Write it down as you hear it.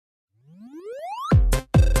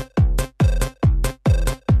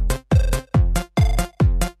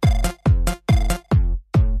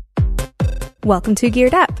Welcome to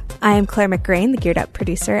Geared Up. I am Claire McGrain, the Geared Up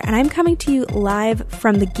producer, and I'm coming to you live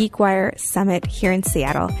from the GeekWire Summit here in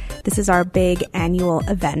Seattle. This is our big annual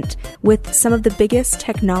event with some of the biggest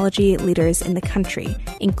technology leaders in the country,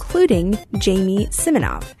 including Jamie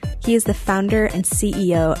Siminoff. He is the founder and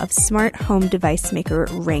CEO of smart home device maker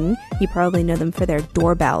Ring. You probably know them for their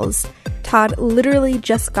doorbells. Todd literally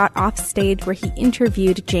just got off stage where he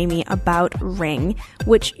interviewed Jamie about Ring,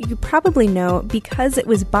 which you probably know because it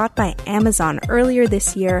was bought by Amazon earlier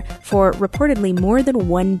this year for reportedly more than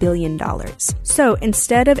 $1 billion. So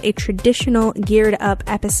instead of a traditional Geared Up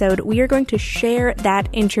episode, we are going to share that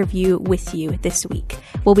interview with you this week.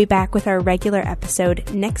 We'll be back with our regular episode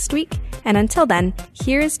next week. And until then,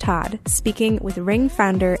 here is Todd speaking with Ring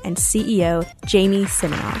founder and CEO Jamie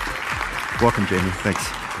Siminoff. Welcome, Jamie. Thanks.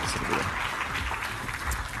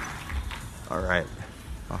 All right.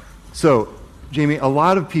 So, Jamie, a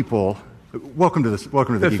lot of people, welcome to the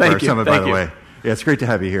GeekWire Summit, by the way. Yeah, it's great to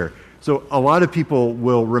have you here. So, a lot of people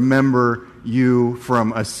will remember you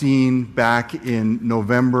from a scene back in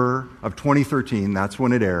November of 2013. That's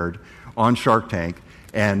when it aired on Shark Tank,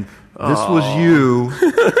 and this was you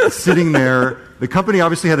sitting there. The company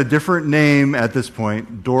obviously had a different name at this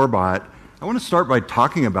point, Doorbot. I want to start by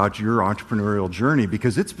talking about your entrepreneurial journey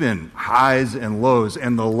because it's been highs and lows,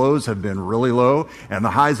 and the lows have been really low, and the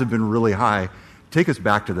highs have been really high. Take us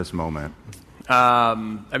back to this moment.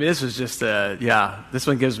 This was just this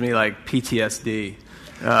one gives me like PTSD.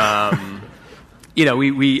 I'm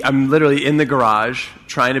literally in the garage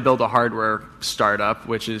trying to build a hardware startup,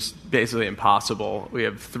 which is basically impossible. We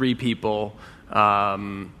have 3 people.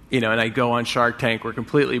 And I go on Shark Tank, we're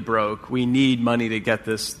completely broke. We need money to get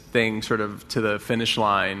this thing sort of to the finish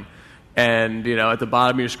line. And, at the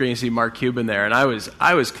bottom of your screen, you see Mark Cuban there. And I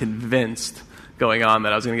was convinced going on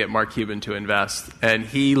that I was going to get Mark Cuban to invest. And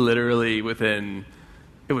he literally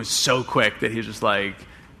it was so quick that he was just like,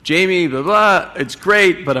 Jamie, blah, blah, it's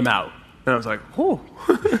great, but I'm out. And I was like, oh.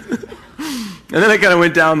 And then I kind of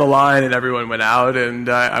went down the line, and everyone went out, and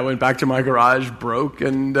I went back to my garage, broke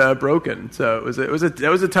and broken. So it was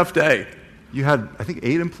a tough day. You had, I think,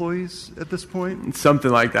 8 employees at this point, something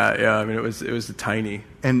like that. Yeah, it was tiny.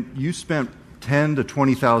 And you spent $10,000 to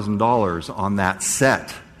 $20,000 on that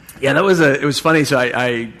set. Yeah, it was funny. So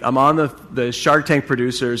I'm on the Shark Tank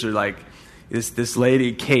producers are like this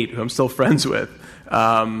lady Kate, who I'm still friends with.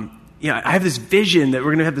 I have this vision that we're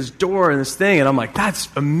going to have this door and this thing. And I'm like, that's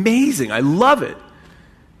amazing. I love it.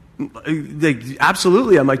 Like,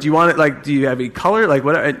 absolutely. I'm like, do you want it? Like, do you have any color? Like,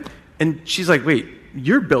 what? And she's like, wait,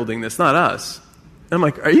 you're building this, not us. And I'm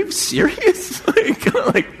like, are you serious?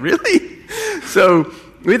 like, really? So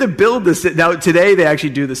we had to build this. Now, today they actually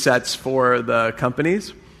do the sets for the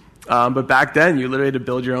companies. But back then, you literally had to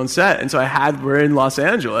build your own set. And so we're in Los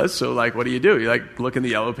Angeles, so what do? You look in the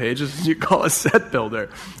yellow pages and you call a set builder.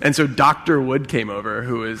 And so Dr. Wood came over,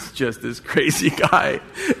 who is just this crazy guy.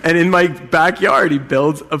 And in my backyard, he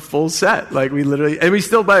builds a full set. We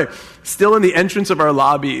still in the entrance of our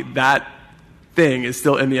lobby, that thing is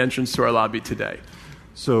still in the entrance to our lobby today.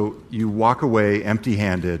 So you walk away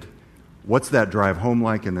empty-handed. What's that drive home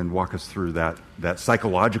like? And then walk us through that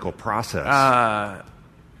psychological process.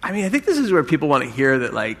 I think this is where people want to hear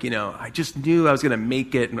that, I just knew I was going to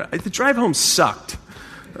make it. The drive home sucked.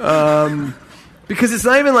 Because it's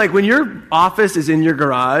not even like when your office is in your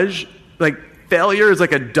garage, failure is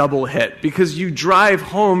like a double hit. Because you drive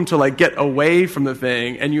home to, get away from the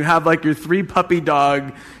thing, and you have, your 3 puppy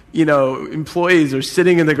dog, employees are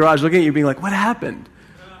sitting in the garage looking at you being like, what happened?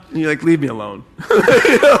 And you're like, leave me alone.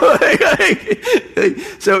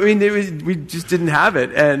 So, we just didn't have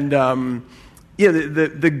it. And,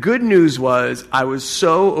 the good news was I was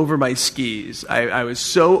so over my skis. I was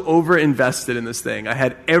so over-invested in this thing. I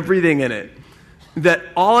had everything in it that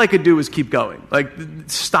all I could do was keep going.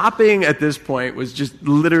 Stopping at this point was just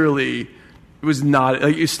literally, it was not,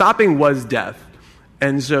 stopping was death.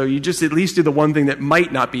 And so you just at least do the one thing that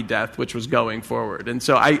might not be death, which was going forward. And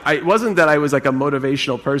so it wasn't that I was a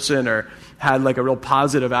motivational person or had a real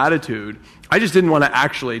positive attitude. I just didn't want to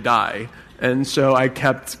actually die. And so I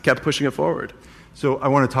kept pushing it forward. So I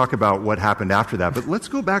want to talk about what happened after that, but let's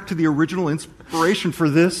go back to the original inspiration for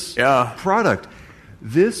this product.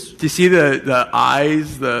 Do you see the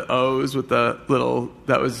I's, the O's with the little,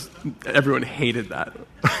 everyone hated that.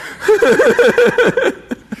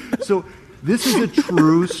 So this is a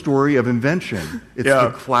true story of invention. It's the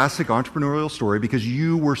classic entrepreneurial story because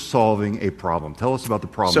you were solving a problem. Tell us about the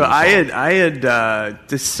problem. So I had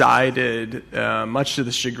decided, much to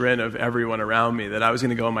the chagrin of everyone around me, that I was going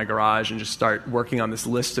to go in my garage and just start working on this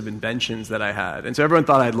list of inventions that I had. And so everyone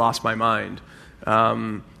thought I had lost my mind.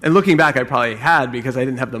 And looking back, I probably had, because I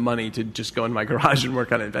didn't have the money to just go in my garage and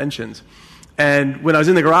work on inventions. And when I was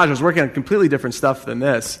in the garage, I was working on completely different stuff than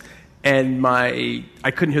this, and I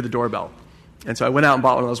couldn't hear the doorbell. And so I went out and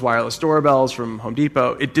bought one of those wireless doorbells from Home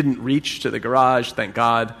Depot. It didn't reach to the garage, thank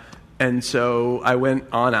God. And so I went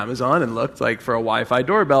on Amazon and looked like for a Wi-Fi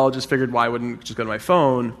doorbell, just figured why wouldn't just go to my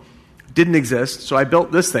phone. Didn't exist. So I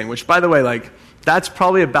built this thing, which, by the way, like, that's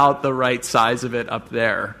probably about the right size of it up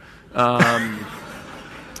there.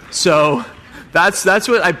 So that's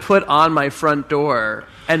what I put on my front door.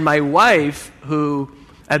 And my wife, who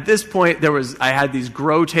at this point I had these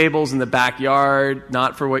grow tables in the backyard,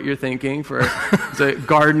 not for what you're thinking, for the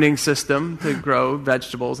gardening system to grow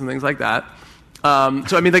vegetables and things like that.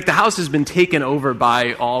 So I mean, like, the house has been taken over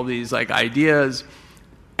by all these like ideas.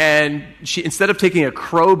 And she, instead of taking a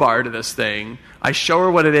crowbar to this thing, I show her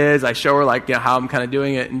what it is. I show her like, you know, how I'm kind of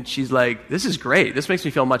doing it, and she's like, "This is great. This makes me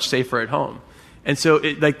feel much safer at home." And so,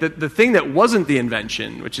 like the thing that wasn't the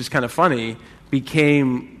invention, which is kind of funny,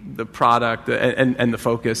 became the product and the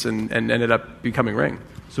focus, and ended up becoming Ring.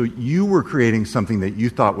 So you were creating something that you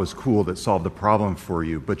thought was cool that solved the problem for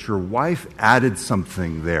you, but your wife added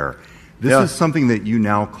something there. This is something that you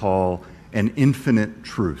now call an infinite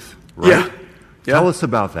truth, right? Yeah. Tell us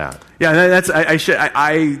about that. Yeah, that's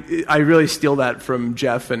I really steal that from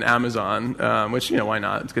Jeff and Amazon, which, you know, why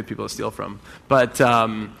not? It's good people to steal from. But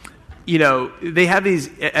you know, they have these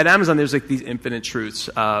at Amazon. There's like these infinite truths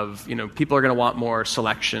of, you know, people are going to want more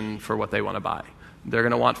selection for what they want to buy. They're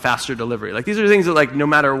going to want faster delivery. Like, these are things that, like, no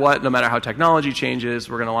matter what, no matter how technology changes,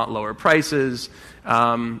 we're going to want lower prices.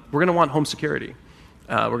 We're going to want home security.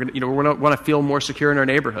 We're going to want to feel more secure in our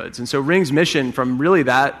neighborhoods. And so Ring's mission, from really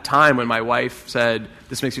that time when my wife said,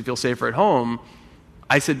 "This makes me feel safer at home,"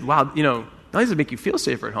 I said, wow, you know, not only does it make you feel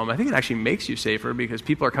safer at home, I think it actually makes you safer, because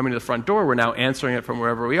people are coming to the front door. We're now answering it from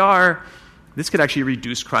wherever we are. This could actually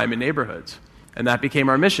reduce crime in neighborhoods. And that became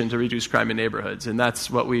our mission, to reduce crime in neighborhoods. And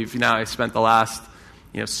that's what I spent the last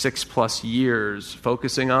 6+ years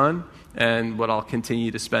focusing on, and what I'll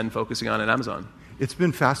continue to spend focusing on at Amazon. It's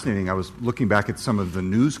been fascinating. I was looking back at some of the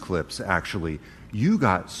news clips, actually. You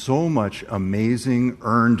got so much amazing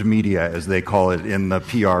earned media, as they call it in the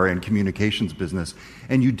PR and communications business,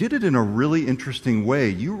 and you did it in a really interesting way.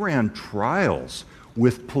 You ran trials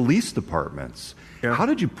with police departments. Yeah. How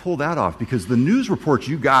did you pull that off? Because the news reports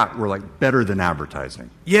you got were like better than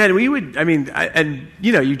advertising. Yeah, and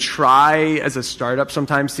you try as a startup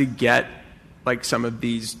sometimes to get like some of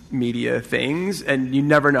these media things, and you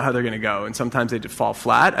never know how they're going to go, and sometimes they just fall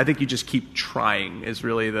flat. I think you just keep trying is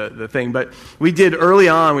really the thing. But we did early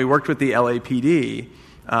on. We worked with the LAPD.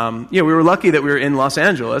 We were lucky that we were in Los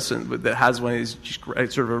Angeles, and that has one of these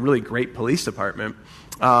sort of a really great police department.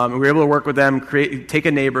 We were able to work with them, take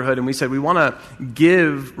a neighborhood, and we said we want to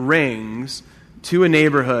give rings to a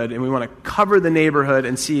neighborhood, and we want to cover the neighborhood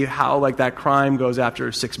and see how like that crime goes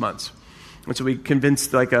after 6 months. And so we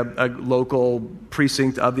convinced like a local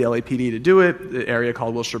precinct of the LAPD to do it, the area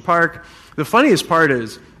called Wilshire Park. The funniest part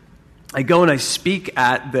is I go and I speak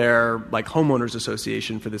at their like homeowners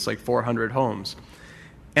association for this like 400 homes.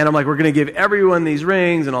 And I'm like, we're going to give everyone these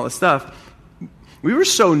rings and all this stuff. We were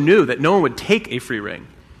so new that no one would take a free ring.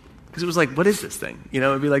 Because it was like, what is this thing? You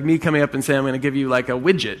know, it'd be like me coming up and saying, I'm going to give you like a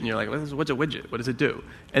widget. And you're like, what's a widget? What does it do?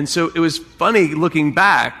 And so it was funny looking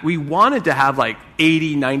back. We wanted to have like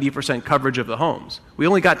 80, 90% coverage of the homes. We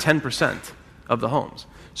only got 10% of the homes.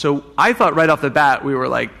 So I thought right off the bat we were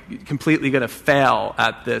like completely going to fail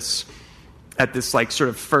at this like sort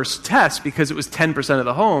of first test, because it was 10% of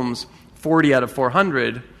the homes, 40 out of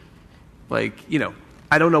 400. Like, you know,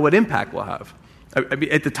 I don't know what impact we'll have. I mean,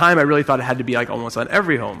 at the time, I really thought it had to be like almost on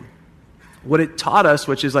every home. What it taught us,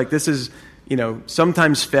 which is like, this is, you know,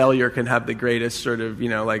 sometimes failure can have the greatest sort of, you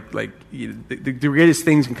know, the greatest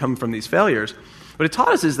things can come from these failures. What it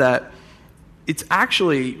taught us is that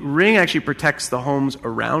Ring actually protects the homes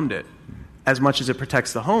around it as much as it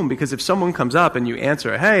protects the home. Because if someone comes up and you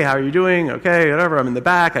answer, "Hey, how are you doing? Okay, whatever, I'm in the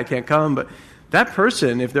back, I can't come." But that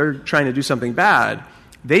person, if they're trying to do something bad,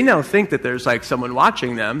 they now think that there's like someone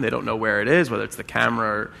watching them. They don't know where it is, whether it's the camera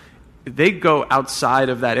or they go outside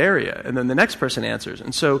of that area, and then the next person answers.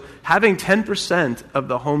 And so having 10% of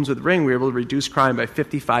the homes with Ring, we were able to reduce crime by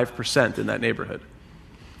 55% in that neighborhood.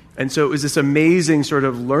 And so it was this amazing sort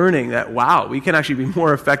of learning that, wow, we can actually be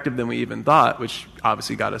more effective than we even thought, which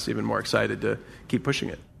obviously got us even more excited to keep pushing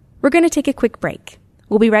it. We're going to take a quick break.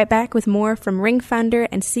 We'll be right back with more from Ring founder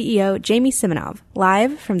and CEO Jamie Simonov,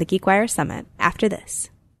 live from the GeekWire Summit after this.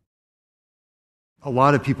 A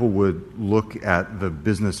lot of people would look at the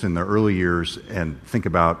business in the early years and think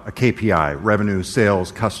about a KPI, revenue,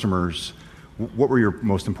 sales, customers. What were your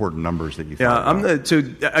most important numbers that you thought about?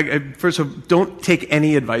 First of all, don't take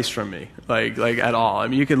any advice from me, like at all. I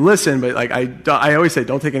mean, you can listen, but I always say,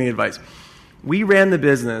 don't take any advice. We ran the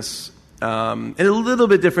business, and a little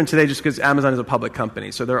bit different today just because Amazon is a public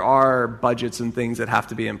company. So there are budgets and things that have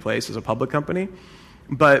to be in place as a public company.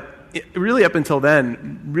 But really up until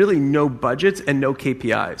then, really no budgets and no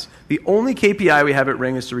KPIs. The only KPI we have at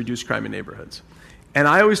Ring is to reduce crime in neighborhoods. And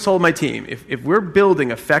I always told my team, if we're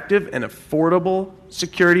building effective and affordable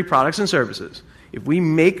security products and services, if we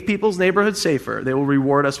make people's neighborhoods safer, they will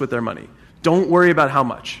reward us with their money. Don't worry about how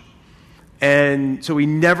much. And so we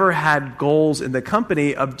never had goals in the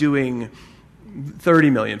company of doing 30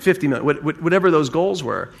 million, 50 million, whatever those goals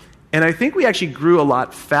were. And I think we actually grew a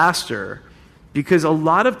lot faster because a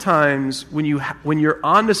lot of times when you're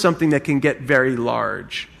onto something that can get very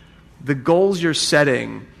large, the goals you're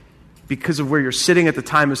setting, because of where you're sitting at the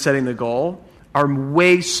time of setting the goal, are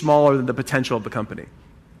way smaller than the potential of the company.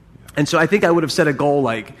 And so I think I would have set a goal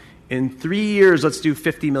like, in 3 years, let's do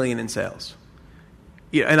 50 million in sales.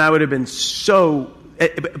 Yeah, and I would have been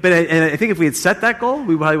and I think if we had set that goal,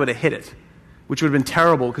 we probably would have hit it, which would have been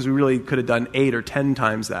terrible because we really could have done 8 or 10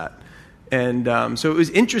 times that. And so it was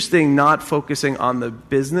interesting not focusing on the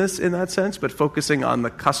business in that sense, but focusing on the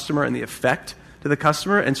customer and the effect to the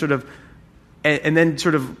customer, and and then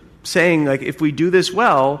sort of saying, like, if we do this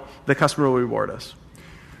well, the customer will reward us.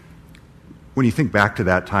 When you think back to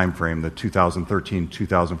that time frame, the 2013,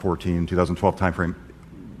 2014, 2012 time frame,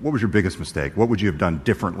 what was your biggest mistake? What would you have done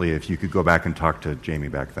differently if you could go back and talk to Jamie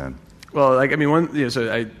back then? Well,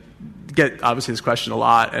 so I get obviously this question a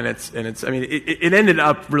lot, and it's it ended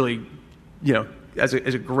up really, as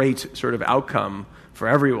a great sort of outcome for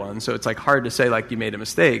everyone. So it's like hard to say like you made a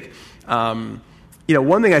mistake.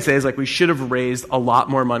 One thing I say is like we should have raised a lot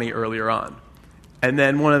more money earlier on. And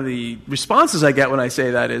then one of the responses I get when I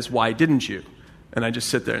say that is, why didn't you? And I just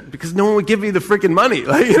sit there, because no one would give me the freaking money.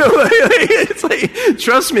 It's like,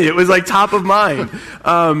 trust me, it was like top of mind.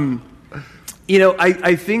 I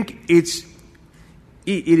think it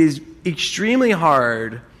is extremely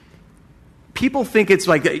hard. People think it's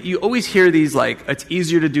like, you always hear these like, it's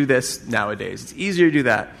easier to do this nowadays. It's easier to do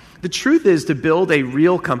that. The truth is to build a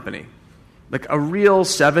real company, like a real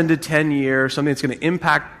 7 to 10 year, something that's going to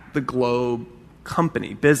impact the globe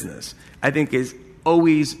company, business, I think is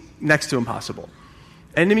always next to impossible.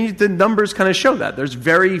 And I mean, the numbers kind of show that. There's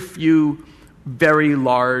very few, very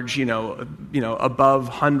large, above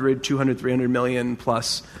 100, 200, 300 million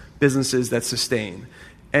plus businesses that sustain.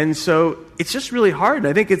 And so it's just really hard. And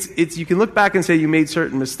I think it's you can look back and say you made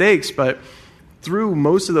certain mistakes, but through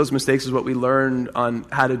most of those mistakes is what we learned on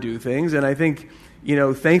how to do things. And I think,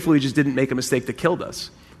 thankfully, we just didn't make a mistake that killed us.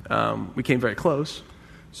 We came very close.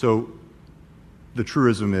 So the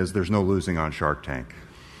truism is there's no losing on Shark Tank.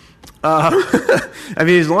 We had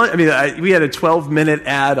a 12-minute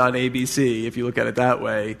ad on ABC, if you look at it that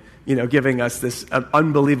way, giving us this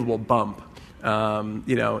unbelievable bump,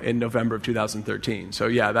 in November of 2013. So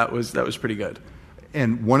yeah, that was pretty good.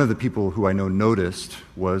 And one of the people who I know noticed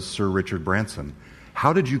was Sir Richard Branson.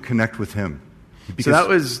 How did you connect with him?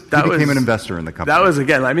 Because he became an investor in the company. That was,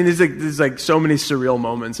 again, there's like so many surreal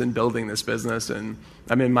moments in building this business. And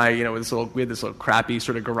I'm in my, we had this little crappy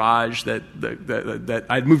sort of garage that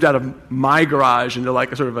I'd moved out of my garage into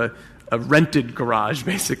like a sort of a rented garage,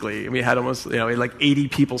 basically. And we had almost, we had like 80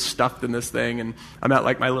 people stuffed in this thing. And I'm at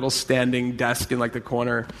like my little standing desk in like the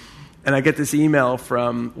corner. And I get this email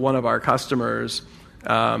from one of our customers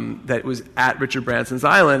that was at Richard Branson's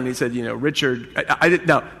island. And he said, Richard,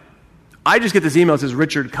 I just get this email that says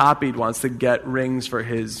Richard Copied wants to get rings for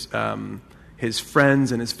his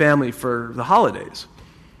friends and his family for the holidays.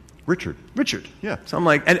 Richard. Yeah. So I'm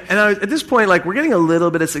like, and I, at this point, like, we're getting a little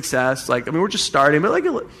bit of success. Like, we're just starting, but like,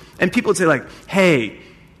 and people would say like, hey,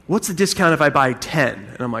 what's the discount if I buy 10?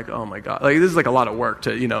 And I'm like, oh my God, like, this is like a lot of work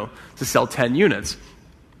to sell 10 units.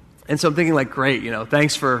 And so I'm thinking like, great,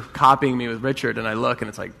 thanks for copying me with Richard. And I look and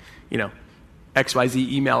it's like, XYZ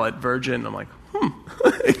email at Virgin. I'm like,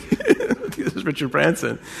 this is Richard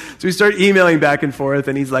Branson. So we start emailing back and forth,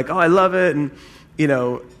 and he's like, oh, I love it. And,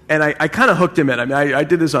 and I kind of hooked him in. I mean, I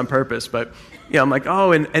did this on purpose, but, I'm like,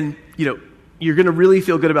 oh, and you're going to really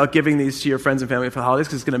feel good about giving these to your friends and family for the holidays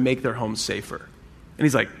because it's going to make their homes safer. And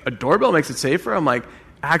he's like, a doorbell makes it safer? I'm like,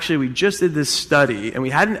 actually, we just did this study, and we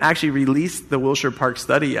hadn't actually released the Wilshire Park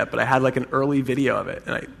study yet, but I had like an early video of it.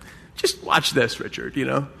 And I just watch this, Richard,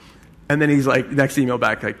 And then he's like, next email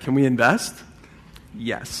back, like, can we invest?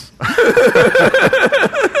 Yes.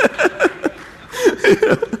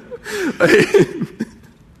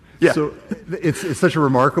 Yeah. So it's such a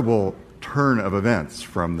remarkable turn of events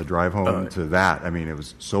from the drive home to that. I mean, it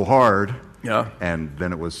was so hard Yeah. And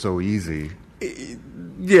then it was so easy.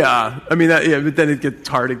 Yeah, I mean, but then it gets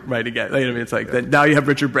hard right again. I mean, it's like that now you have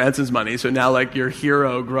Richard Branson's money, so now like your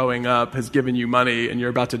hero growing up has given you money, and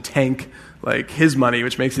you're about to tank like his money,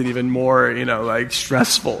 which makes it even more, like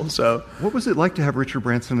stressful. So, what was it like to have Richard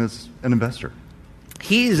Branson as an investor?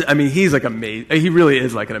 He's like amazing. He really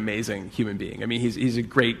is like an amazing human being. I mean, he's a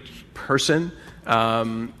great person.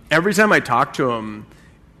 Every time I talk to him,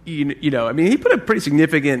 he put a pretty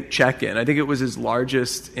significant check in. I think it was his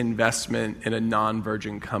largest investment in a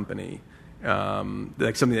non-Virgin company,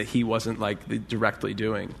 like something that he wasn't like directly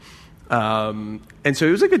doing. And so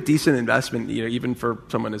it was like a decent investment, even for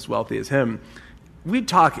someone as wealthy as him. We'd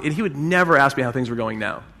talk, and he would never ask me how things were going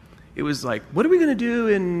now. It was like, what are we going to do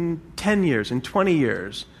in 10 years, in 20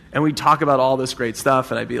 years? And we'd talk about all this great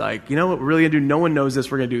stuff, and I'd be like, you know what we're really going to do? No one knows this.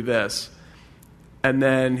 We're going to do this. And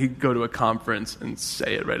then he'd go to a conference and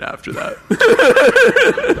say it right after that.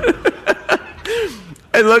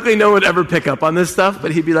 And luckily no one would ever pick up on this stuff,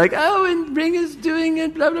 but he'd be like, oh, and Ring is doing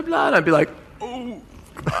it, blah, blah, blah. And I'd be like, oh.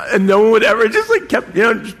 And no one would ever, just like kept,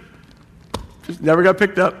 just never got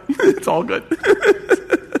picked up. It's all good.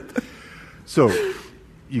 So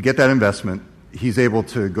you get that investment. He's able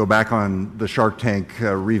to go back on the Shark Tank,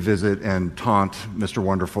 revisit and taunt Mr.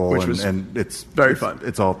 Wonderful. Which was and it's very fun.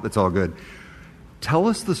 It's all good. Tell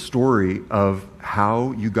us the story of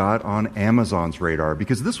how you got on Amazon's radar,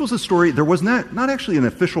 because this was a story, there was not actually an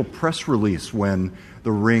official press release when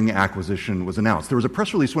the Ring acquisition was announced. There was a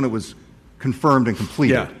press release when it was confirmed and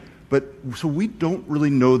completed. Yeah. But so we don't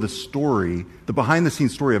really know the story, the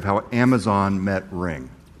behind-the-scenes story of how Amazon met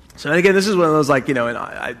Ring. So and again, this is one of those and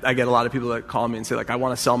I get a lot of people that call me and say I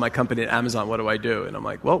want to sell my company at Amazon. What do I do? And I'm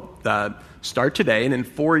like, well, start today, and in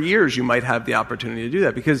 4 years you might have the opportunity to do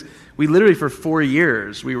that, because we literally for 4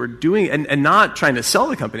 years we were doing and not trying to sell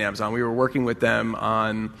the company Amazon. We were working with them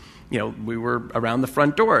on, we were around the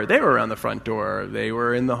front door. They were around the front door. They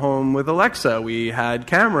were in the home with Alexa. We had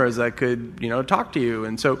cameras that could talk to you,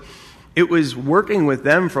 and so. It was working with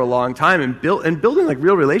them for a long time and building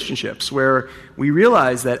real relationships where we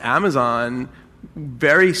realized that Amazon,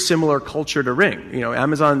 very similar culture to Ring.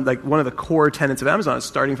 Amazon, one of the core tenets of Amazon is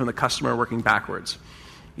starting from the customer, working backwards.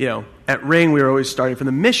 At Ring, we were always starting from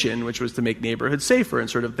the mission, which was to make neighborhoods safer, and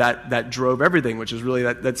sort of that drove everything, which is really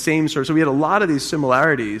that same sort of. So we had a lot of these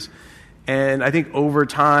similarities, and I think over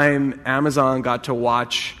time, Amazon got to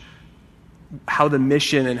watch how the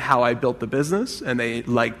mission and how I built the business, and they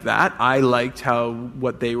liked that. I liked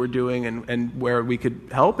what they were doing and where we could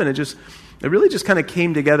help, and it really just kind of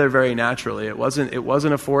came together very naturally. It wasn't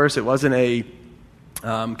a force. It wasn't a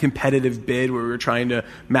competitive bid where we were trying to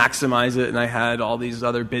maximize it, and I had all these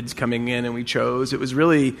other bids coming in, and we chose. It was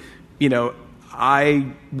really,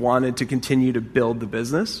 I wanted to continue to build the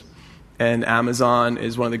business. And Amazon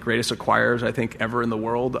is one of the greatest acquirers, I think, ever in the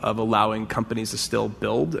world of allowing companies to still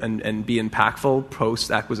build and be impactful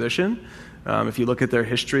post-acquisition. If you look at their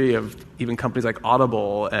history of even companies like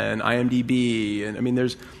Audible and IMDb, and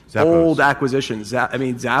there's Zappos. Old acquisitions,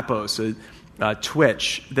 Zappos,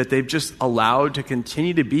 Twitch, that they've just allowed to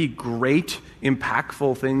continue to be great,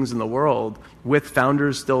 impactful things in the world with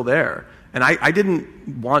founders still there. And I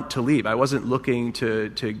didn't want to leave. I wasn't looking to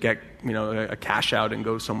get a cash out and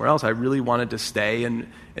go somewhere else. I really wanted to stay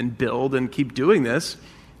and build and keep doing this.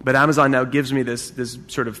 But Amazon now gives me this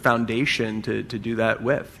sort of foundation to do that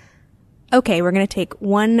with. Okay, we're going to take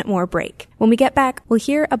one more break. When we get back, we'll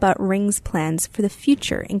hear about Ring's plans for the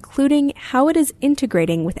future, including how it is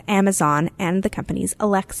integrating with Amazon and the company's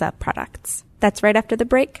Alexa products. That's right after the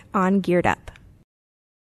break on Geared Up.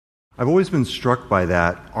 I've always been struck by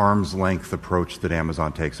that arm's length approach that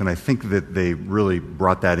Amazon takes, and I think that they really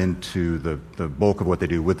brought that into the bulk of what they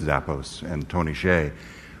do with Zappos and Tony Hsieh.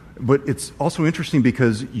 But it's also interesting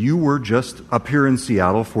because you were just up here in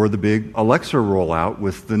Seattle for the big Alexa rollout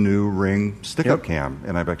with the new Ring stick-up cam,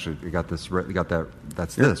 and I've actually got this.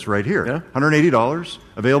 This right here. Yeah. $180,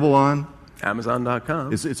 available on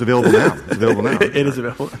Amazon.com. It's available now. It's available now. It is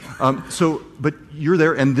available. But you're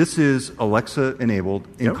there, and this is Alexa enabled.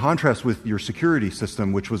 In contrast with your security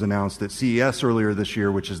system, which was announced at CES earlier this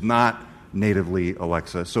year, which is not natively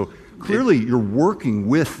Alexa. So clearly, you're working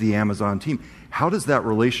with the Amazon team. How does that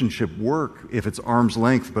relationship work if it's arm's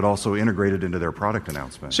length, but also integrated into their product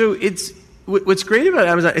announcement? So what's great about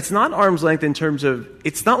Amazon. It's not arm's length in terms of.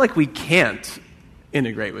 It's not like we can't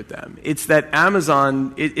integrate with them. It's that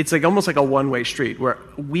Amazon, it's almost like a one-way street where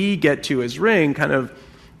we get to, as Ring, kind of,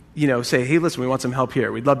 say, hey, listen, we want some help here.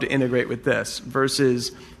 We'd love to integrate with this,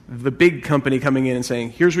 versus the big company coming in and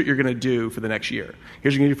saying, here's what you're going to do for the next year.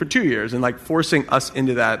 Here's what you're going to do for 2 years, and forcing us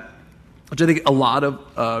into that, which I think a lot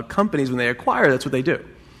of companies, when they acquire, that's what they do.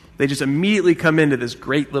 They just immediately come into this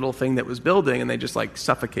great little thing that was building, and they just like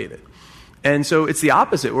suffocate it. And so it's the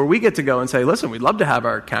opposite, where we get to go and say, listen, we'd love to have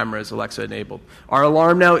our cameras Alexa-enabled. Our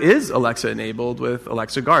alarm now is Alexa-enabled with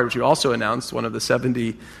Alexa Guard, which we also announced. One of the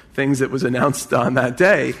 70 things that was announced on that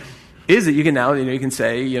day is that you can now, you can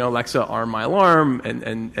say, Alexa, arm my alarm,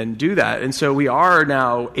 and do that. And so we are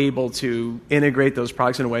now able to integrate those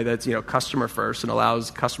products in a way that's, customer first and allows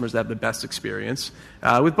customers to have the best experience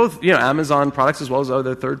with both, Amazon products as well as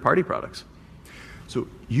other third-party products. So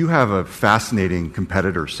you have a fascinating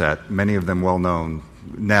competitor set, many of them well-known,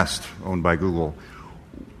 Nest, owned by Google.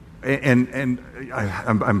 And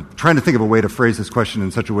I'm trying to think of a way to phrase this question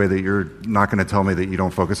in such a way that you're not going to tell me that you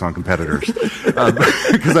don't focus on competitors.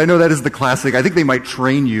 Because I know that is the classic. I think they might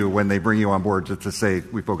train you when they bring you on board to say,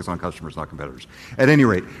 we focus on customers, not competitors. At any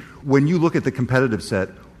rate, when you look at the competitive set,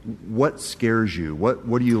 what scares you? What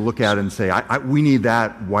do you look at and say, we need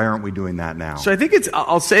that, why aren't we doing that now? So I think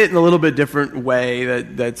I'll say it in a little bit different way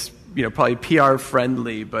that's probably PR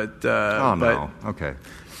friendly, but... okay.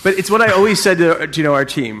 But it's what I always said to our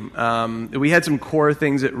team. We had some core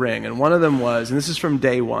things at Ring, and one of them was, and this is from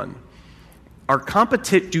day one,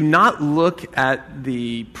 do not look at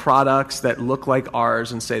the products that look like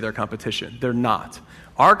ours and say they're competition. They're not.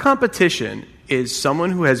 Our competition is someone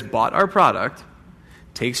who has bought our product,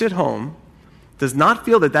 takes it home, does not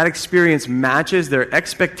feel that experience matches their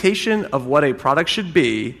expectation of what a product should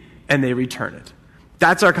be, and they return it.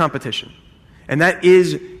 That's our competition. And that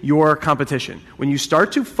is your competition. When you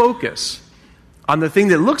start to focus on the thing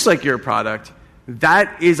that looks like your product,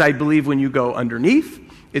 that is, I believe, when you go underneath.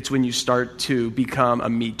 It's when you start to become a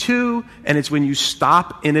me too, and it's when you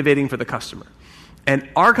stop innovating for the customer. And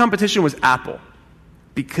our competition was Apple,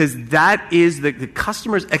 because that is the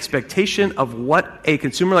customer's expectation of what a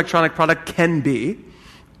consumer electronic product can be,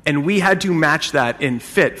 and we had to match that in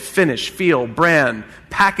fit, finish, feel, brand,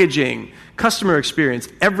 packaging, customer experience,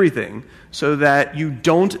 everything, so that you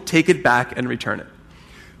don't take it back and return it.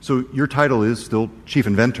 So your title is still Chief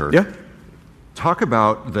Inventor. Yeah. Talk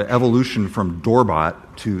about the evolution from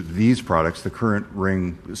Doorbot to these products, the current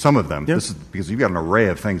Ring, some of them. Yeah. This is because you've got an array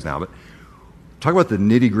of things now, but talk about the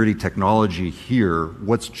nitty-gritty technology here.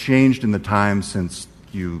 What's changed in the time since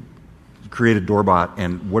you created Doorbot,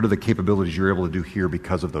 and what are the capabilities you're able to do here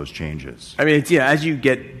because of those changes? I mean, as you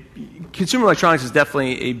get... Consumer electronics is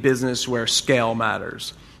definitely a business where scale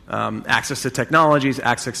matters. Access to technologies,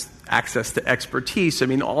 access to expertise. I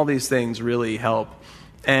mean, all these things really help.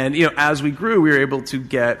 And, as we grew, we were able to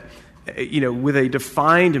get, with a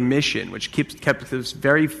defined mission, which kept us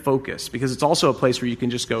very focused, because it's also a place where you can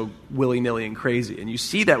just go willy-nilly and crazy. And you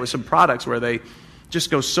see that with some products where they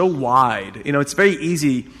just go so wide. It's very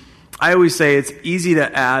easy. I always say it's easy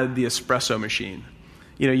to add the espresso machine.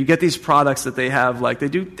 You get these products that they have, they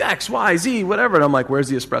do X, Y, Z, whatever, and I'm like, where's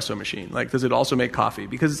the espresso machine? Does it also make coffee?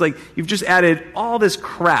 Because it's you've just added all this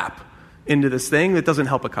crap into this thing that doesn't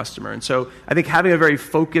help a customer. And so I think having a very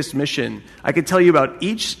focused mission, I could tell you about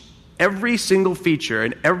every single feature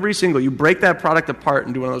and you break that product apart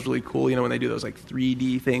and do one of those really cool, when they do those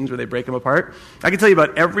 3D things where they break them apart. I can tell you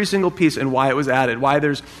about every single piece and why it was added, why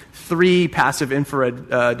there's 3 passive infrared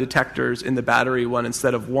detectors in the battery one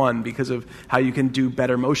instead of 1, because of how you can do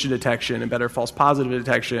better motion detection and better false positive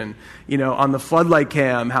detection. On the floodlight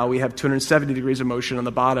cam, how we have 270 degrees of motion on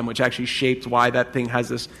the bottom, which actually shaped why that thing has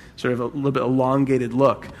this sort of a little bit elongated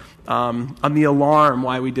look. On the alarm,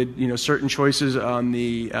 why we did certain choices on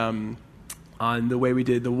the way we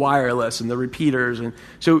did the wireless and the repeaters, and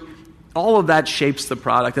so all of that shapes the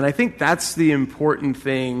product. And I think that's the important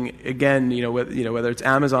thing. Again, whether it's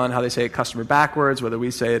Amazon, how they say it customer backwards, whether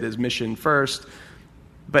we say it is mission first.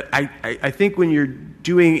 But I think when you're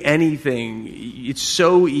doing anything, it's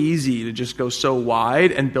so easy to just go so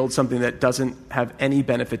wide and build something that doesn't have any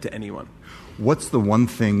benefit to anyone. What's the one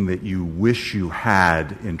thing that you wish you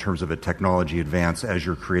had in terms of a technology advance as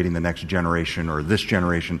you're creating the next generation or this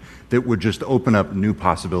generation that would just open up new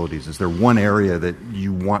possibilities? Is there one area that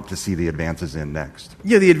you want to see the advances in next?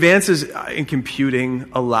 Yeah, the advances in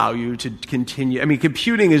computing allow you to continue. I mean,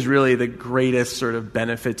 computing is really the greatest sort of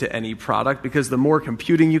benefit to any product, because the more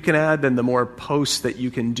computing you can add, then the more posts that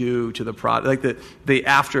you can do to the product.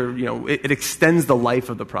 It extends the life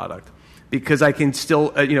of the product. Because I can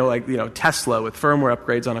still, Tesla with firmware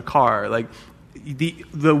upgrades on a car, the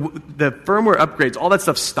firmware upgrades, all that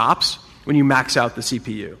stuff stops when you max out the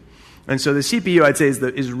CPU. And so the CPU, I'd say,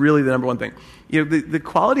 is really the number one thing. The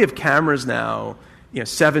quality of cameras now,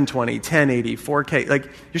 720, 1080, 4K,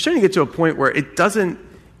 you're starting to get to a point where it doesn't,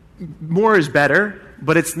 more is better,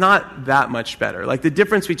 but it's not that much better. The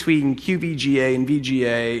difference between QVGA and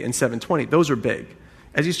VGA and 720, those are big.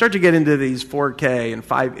 As you start to get into these 4K and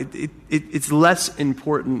 5, it's less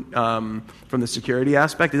important from the security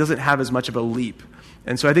aspect. It doesn't have as much of a leap.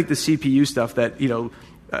 And so I think the CPU stuff that,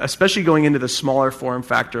 especially going into the smaller form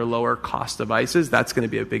factor, lower cost devices, that's going to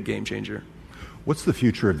be a big game changer. What's the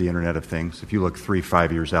future of the Internet of Things? If you look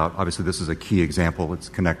 3-5 years out, obviously this is a key example. It's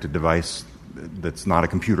a connected device that's not a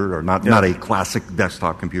computer or not a classic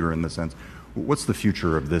desktop computer in the sense. What's the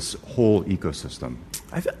future of this whole ecosystem?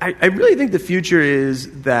 I really think the future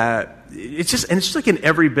is that it's just like in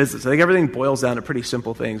every business. I think everything boils down to pretty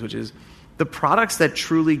simple things, which is the products that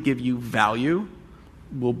truly give you value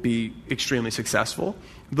will be extremely successful.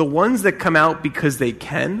 The ones that come out because they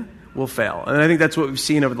can will fail. And I think that's what we've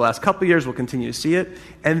seen over the last couple of years. We'll continue to see it.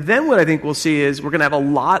 And then what I think we'll see is we're going to have a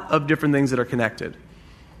lot of different things that are connected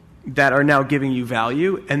that are now giving you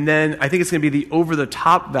value. And then I think it's going to be the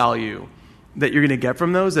over-the-top value that you're going to get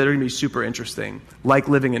from those that are going to be super interesting, like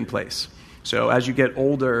living in place. So as you get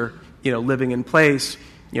older, living in place,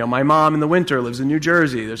 my mom in the winter lives in New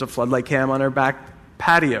Jersey. There's a floodlight cam on her back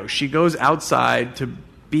patio. She goes outside to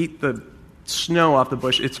beat the snow off the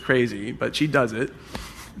bush. It's crazy, but she does it.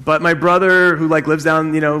 But my brother, who lives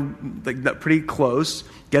down, pretty close,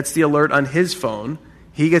 gets the alert on his phone.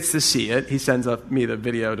 He gets to see it. He sends me the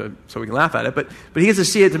video so we can laugh at it. But he gets to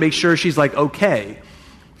see it to make sure she's okay.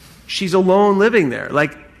 She's alone living there.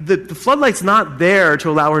 The floodlight's not there to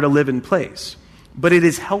allow her to live in place, but it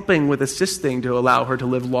is helping with assisting to allow her to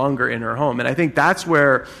live longer in her home. And I think that's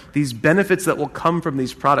where these benefits that will come from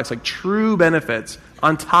these products, true benefits,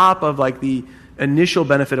 on top of the initial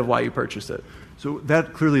benefit of why you purchased it. So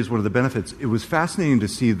that clearly is one of the benefits. It was fascinating to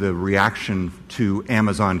see the reaction to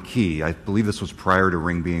Amazon Key. I believe this was prior to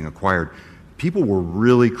Ring being acquired. People were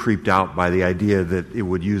really creeped out by the idea that it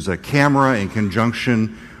would use a camera in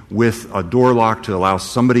conjunction with a door lock to allow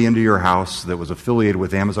somebody into your house that was affiliated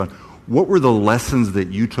with Amazon. What were the lessons that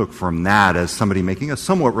you took from that as somebody making a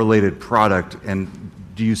somewhat related product, and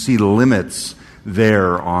do you see limits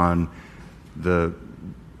there on the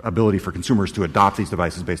ability for consumers to adopt these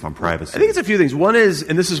devices based on privacy? I think it's a few things. One is,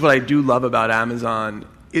 and this is what I do love about Amazon,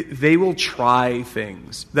 they will try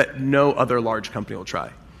things that no other large company will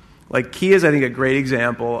try. Key is, I think, a great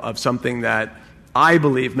example of something that I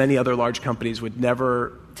believe many other large companies would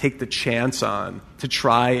never take the chance on to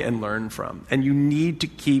try and learn from. And you need to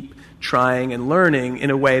keep trying and learning in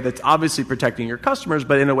a way that's obviously protecting your customers,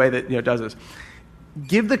 but in a way that does this.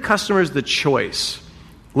 Give the customers the choice.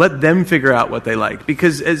 Let them figure out what they like.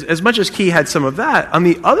 Because as much as Key had some of that, on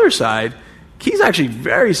the other side, Key's actually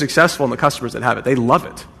very successful in the customers that have it. They love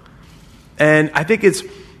it. And I think it's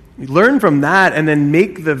learn from that and then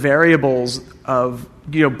make the variables of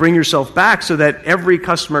bring yourself back so that every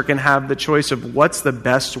customer can have the choice of what's the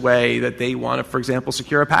best way that they want to, for example,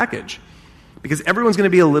 secure a package. Because everyone's going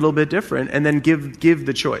to be a little bit different, and then give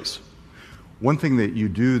the choice. One thing that you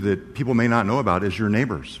do that people may not know about is your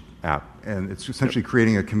Neighbors app. And it's essentially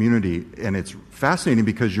creating a community. And it's fascinating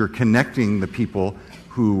because you're connecting the people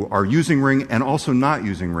who are using Ring and also not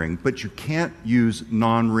using Ring, but you can't use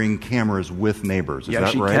non-Ring cameras with Neighbors. Is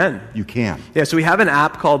that right? Can. You can. Yeah, so we have an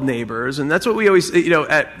app called Neighbors, and that's what we always,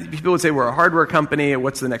 people would say we're a hardware company,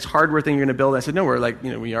 what's the next hardware thing you're going to build? I said, no, we're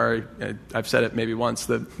we are, I've said it maybe once,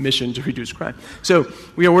 the mission to reduce crime. So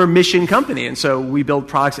we're a mission company, and so we build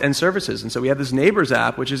products and services. And so we have this Neighbors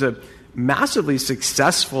app, which is a massively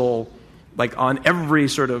successful, on every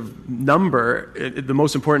sort of number, the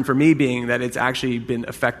most important for me being that it's actually been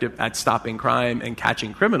effective at stopping crime and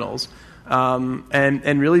catching criminals,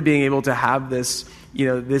 and really being able to have this,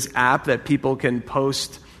 this app that people can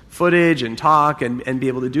post footage and talk and be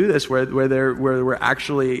able to do this where we're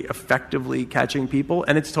actually effectively catching people,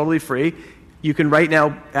 and it's totally free. You can right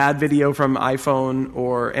now add video from iPhone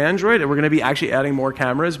or Android, and we're going to be actually adding more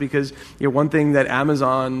cameras because one thing that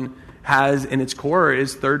Amazon has in its core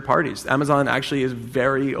is third parties. Amazon actually is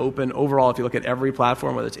very open overall. If you look at every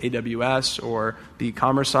platform, whether it's AWS or the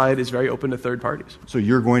e-commerce side, is very open to third parties. So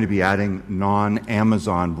you're going to be adding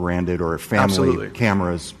non-Amazon branded or family Absolutely.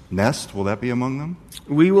 Cameras. Nest, will that be among them?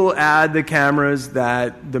 We will add the cameras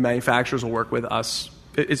that the manufacturers will work with us.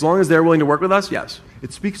 As long as they're willing to work with us, yes.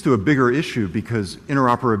 It speaks to a bigger issue because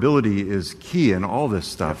interoperability is key in all this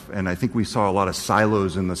stuff. And I think we saw a lot of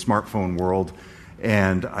silos in the smartphone world.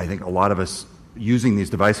 And I think a lot of us using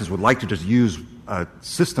these devices would like to just use a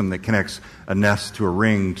system that connects a Nest to a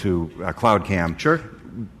Ring to a Cloud Cam. Sure.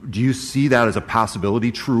 Do you see that as a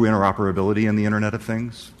possibility, true interoperability in the Internet of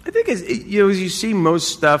Things? I think as you see most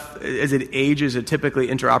stuff, as it ages, typically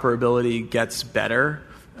interoperability gets better.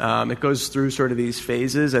 It goes through sort of these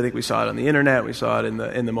phases. I think we saw it on the internet. We saw it in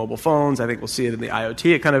the mobile phones. I think we'll see it in the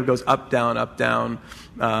IoT. It kind of goes up, down, up, down.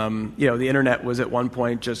 The internet was at one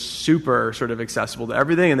point just super sort of accessible to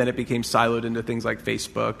everything, and then it became siloed into things like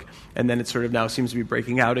Facebook, and then it sort of now seems to be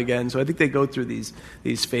breaking out again. So I think they go through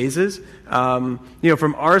these phases.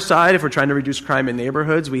 From our side, if we're trying to reduce crime in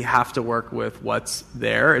neighborhoods, we have to work with what's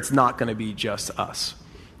there. It's not going to be just us.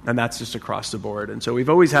 And that's just across the board. And so we've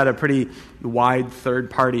always had a pretty wide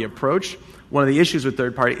third-party approach. One of the issues with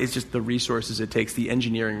third-party is just the resources it takes, the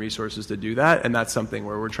engineering resources to do that. And that's something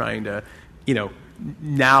where we're trying to,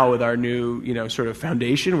 now with our new, sort of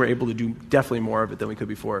foundation, we're able to do definitely more of it than we could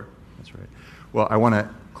before. That's right. Well, I want to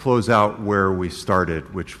close out where we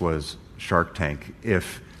started, which was Shark Tank.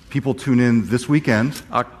 If people tune in this weekend...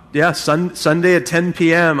 Sunday at 10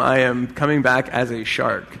 p.m., I am coming back as a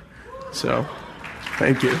shark. So...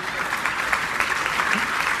 Thank you.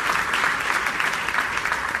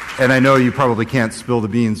 And I know you probably can't spill the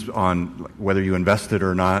beans on whether you invested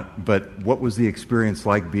or not, but what was the experience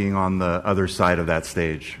like being on the other side of that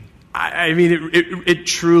stage? I mean, it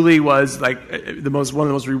truly was like one of the most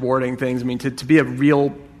rewarding things. I mean, to be a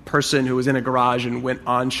real person who was in a garage and went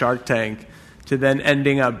on Shark Tank to then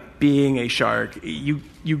ending up being a shark, you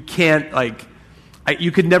can't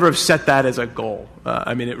you could never have set that as a goal.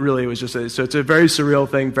 It really was just so it's a very surreal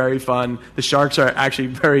thing, very fun. The sharks are actually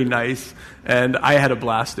very nice, and I had a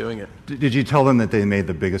blast doing it. Did you tell them that they made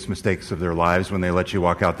the biggest mistakes of their lives when they let you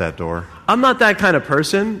walk out that door? I'm not that kind of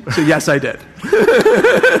person, so yes, I did.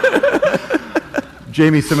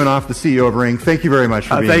 Jamie Siminoff, the CEO of Ring, thank you very much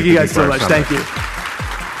for being here. Thank you guys so much. Summit. Thank you.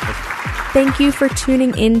 Thank you for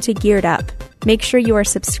tuning in to Geared Up. Make sure you are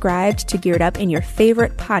subscribed to Geared Up in your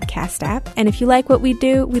favorite podcast app. And if you like what we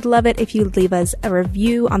do, we'd love it if you leave us a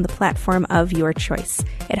review on the platform of your choice.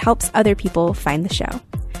 It helps other people find the show.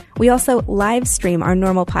 We also live stream our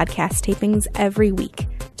normal podcast tapings every week.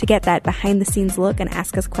 To get that behind-the-scenes look and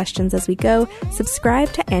ask us questions as we go,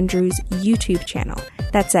 subscribe to Andrew's YouTube channel.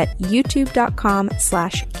 That's at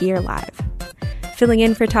youtube.com/GearLive. Filling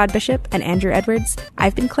in for Todd Bishop and Andrew Edwards,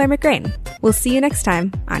 I've been Claire McGrain. We'll see you next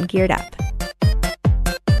time on Geared Up.